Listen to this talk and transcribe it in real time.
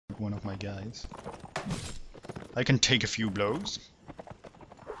one of my guys. I can take a few blows.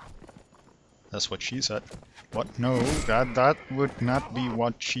 That's what she said. What? No, that would not be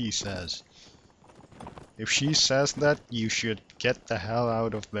what she says. If she says that, you should get the hell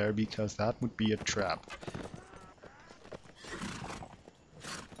out of there because that would be a trap.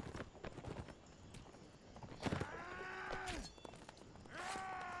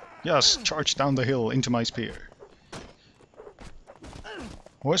 Yes, charge down the hill into my spear.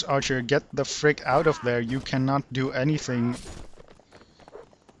 Horse Archer, get the frick out of there. You cannot do anything.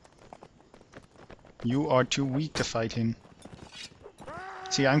 You are too weak to fight him.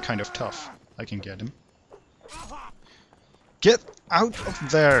 See, I'm kind of tough. I can get him. Get out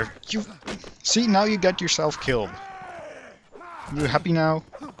of there! You... See, now you get yourself killed. You happy now?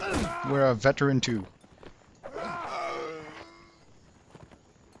 We're a veteran too.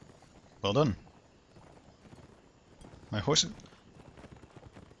 Well done. My horse...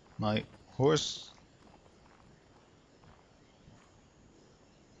 My horse...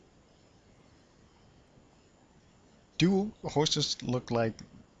 Do horses look like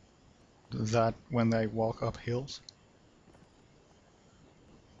that when they walk up hills?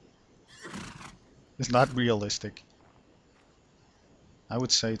 It's not realistic. I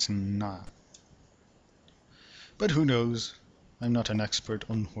would say it's not. But who knows? I'm not an expert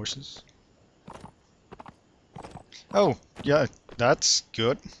on horses. Oh, yeah, that's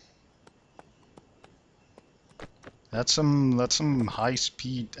good. That's some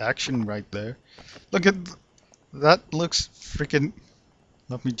high-speed action right there. Look at that looks freaking.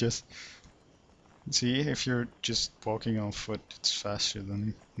 Let me just see if you're just walking on foot, it's faster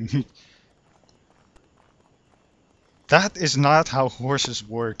than me. That is not how horses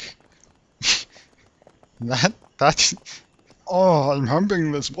work. That's. Oh, I'm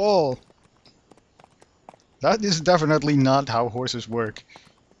humping this wall. That is definitely not how horses work.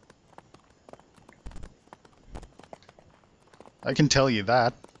 I can tell you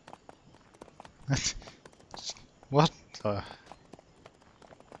that. What the?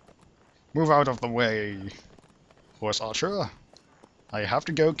 Move out of the way, Horse Archer. I have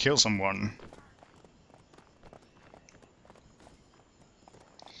to go kill someone.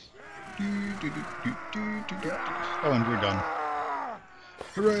 Oh, and we're done.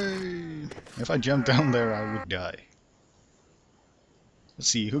 Hooray! If I jumped down there, I would die. Let's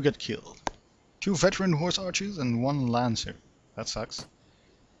see, who got killed? 2 veteran horse archers and 1 lancer. That sucks.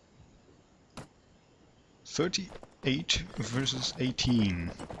 38 versus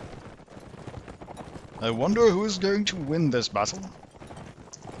 18. I wonder who is going to win this battle.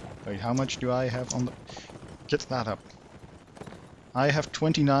 Wait, how much do I have on the... Get that up. I have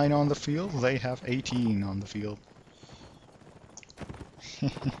 29 on the field, they have 18 on the field.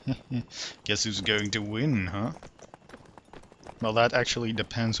 Guess who's going to win, huh? Well, that actually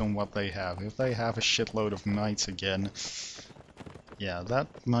depends on what they have. If they have a shitload of knights again, yeah, that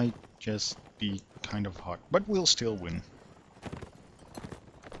might just be kind of hard. But we'll still win.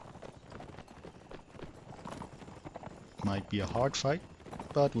 Might be a hard fight,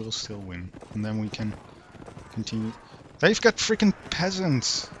 but we'll still win. And then we can continue. They've got freaking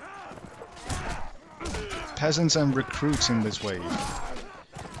peasants! Peasants and recruits in this wave.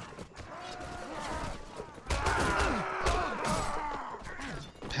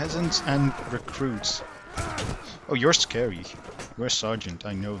 Peasants and recruits. Oh, you're scary. You're a sergeant,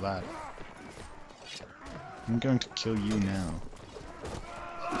 I know that. I'm going to kill you now.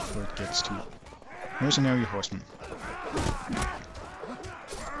 Before it gets too... Mercenary horseman.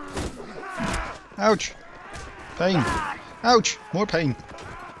 Ouch! Pain! Ouch! More pain!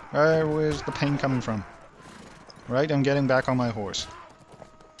 Where's the pain coming from? Right, I'm getting back on my horse.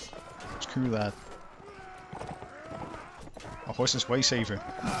 Screw that. A horse is way safer.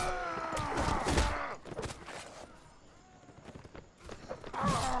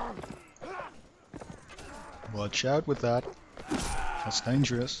 Watch out with that. That's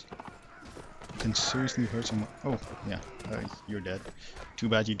dangerous. You can seriously hurt someone. Oh, yeah. You're dead. Too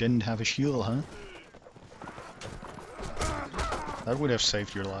bad you didn't have a shield, huh? That would have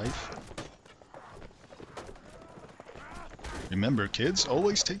saved your life. Remember, kids,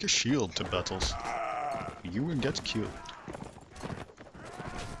 always take a shield to battles. You will get killed.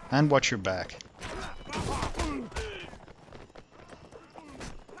 And watch your back.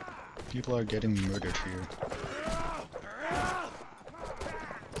 People are getting murdered here.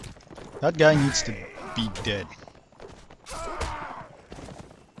 That guy needs to be dead.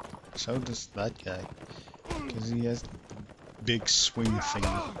 So does that guy. Because he has the big swing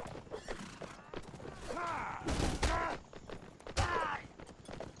thingy.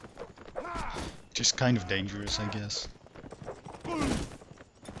 Just kind of dangerous, I guess.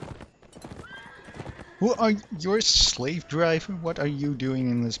 Who are you? A slave driver? What are you doing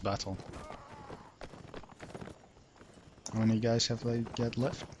in this battle? How many guys have they got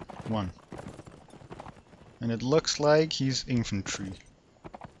left? One. And it looks like he's infantry.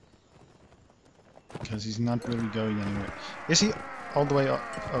 Because he's not really going anywhere. Is he all the way up?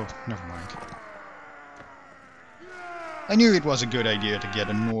 Oh, never mind. I knew it was a good idea to get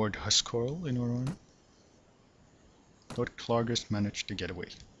a Nord Huskarl in our army. Lord Klargest managed to get away.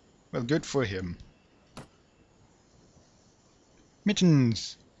 Well, good for him.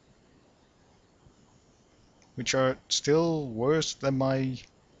 Mittens! Which are still worse than my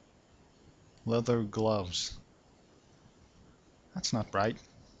leather gloves. That's not right.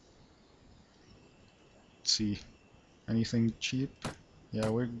 Let's see. Anything cheap? Yeah,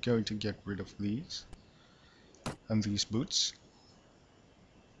 we're going to get rid of these. And these boots.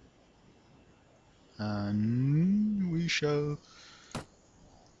 And we shall...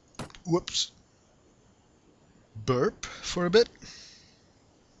 Whoops. Burp for a bit.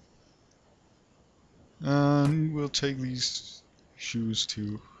 And we'll take these shoes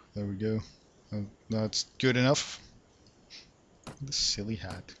too. There we go. That's good enough. The silly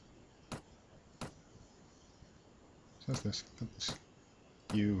hat. What's this? What's this?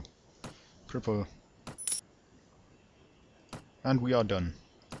 You. Purple. And we are done.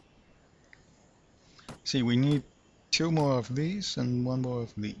 See, we need 2 more of these and 1 more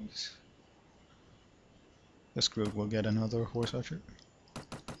of these. This group will get another horse archer.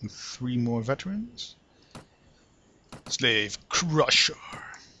 And 3 more veterans. Slave Crusher.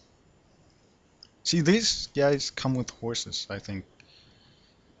 See, these guys come with horses, I think.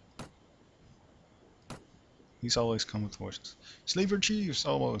 These always come with horses. Slaver Chiefs,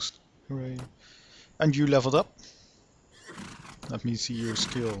 almost. Hooray. And you leveled up. Let me see your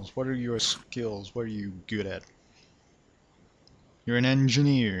skills. What are your skills? What are you good at? You're an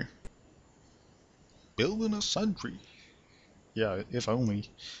engineer. Building a sentry. Yeah, if only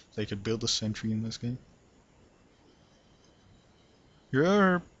they could build a sentry in this game.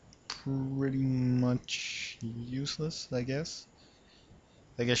 You're pretty much useless, I guess.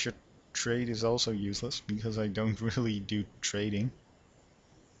 I guess your trade is also useless because I don't really do trading.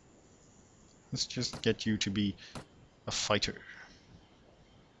 Let's just get you to be a fighter.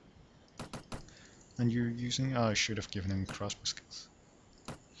 And you're using... Oh, I should have given him crossbow skills.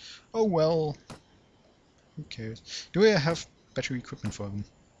 Oh well. Who cares? Do I have better equipment for them?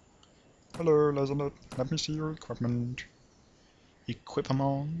 Hello, Lazarus. Let me see your equipment.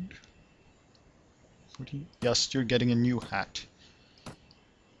 Equipment. 40. Yes, you're getting a new hat.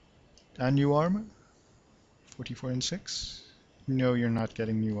 And new armor? 44 and 6? No, you're not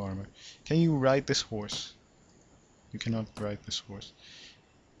getting new armor. Can you ride this horse? You cannot ride this horse.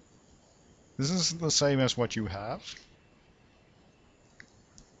 This is the same as what you have.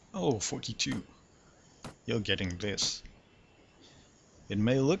 Oh, 42. You're getting this. It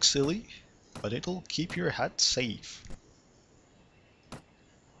may look silly, but it'll keep your hat safe.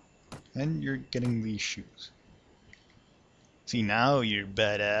 And you're getting these shoes. See, now you're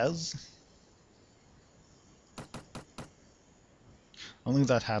badass. Only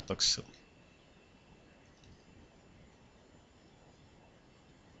that hat looks silly.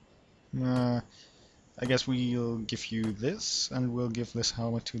 I guess we'll give you this, and we'll give this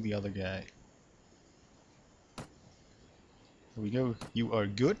helmet to the other guy. There we go. You are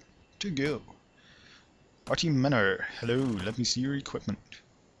good to go. Artie Manor, hello, let me see your equipment.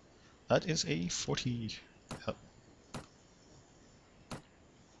 That is a 40.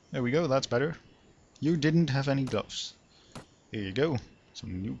 There we go, that's better. You didn't have any gloves. Here you go,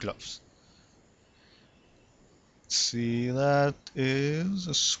 some new gloves. Let's see, that is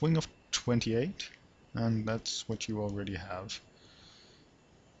a swing of 28, and that's what you already have.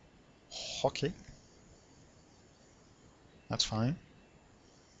 Hockey. That's fine.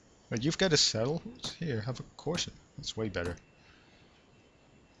 But you've got a saddle horse? Here, have a corset. That's way better.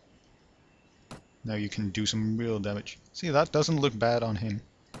 Now you can do some real damage. See, that doesn't look bad on him.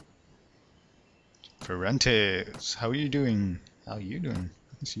 Ferentes, how are you doing? How are you doing?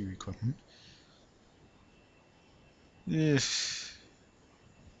 I can see your equipment. If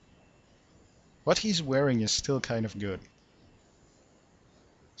what he's wearing is still kind of good.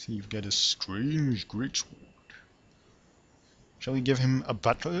 See, you've got a strange greatsword. Shall we give him a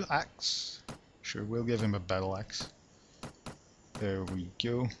battle axe? Sure, we'll give him a battle axe. There we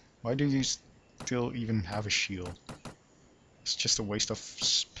go. Why do you still even have a shield? It's just a waste of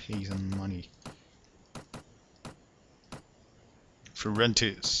space and money.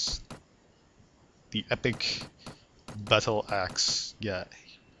 Ferentes, the epic battle axe guy.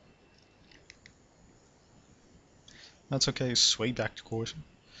 That's okay, sway back to course.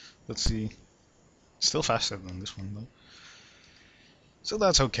 Let's see. Still faster than this one though. So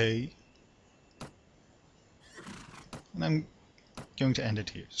that's okay. And I'm going to end it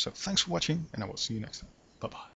here. So thanks for watching, and I will see you next time. Bye bye.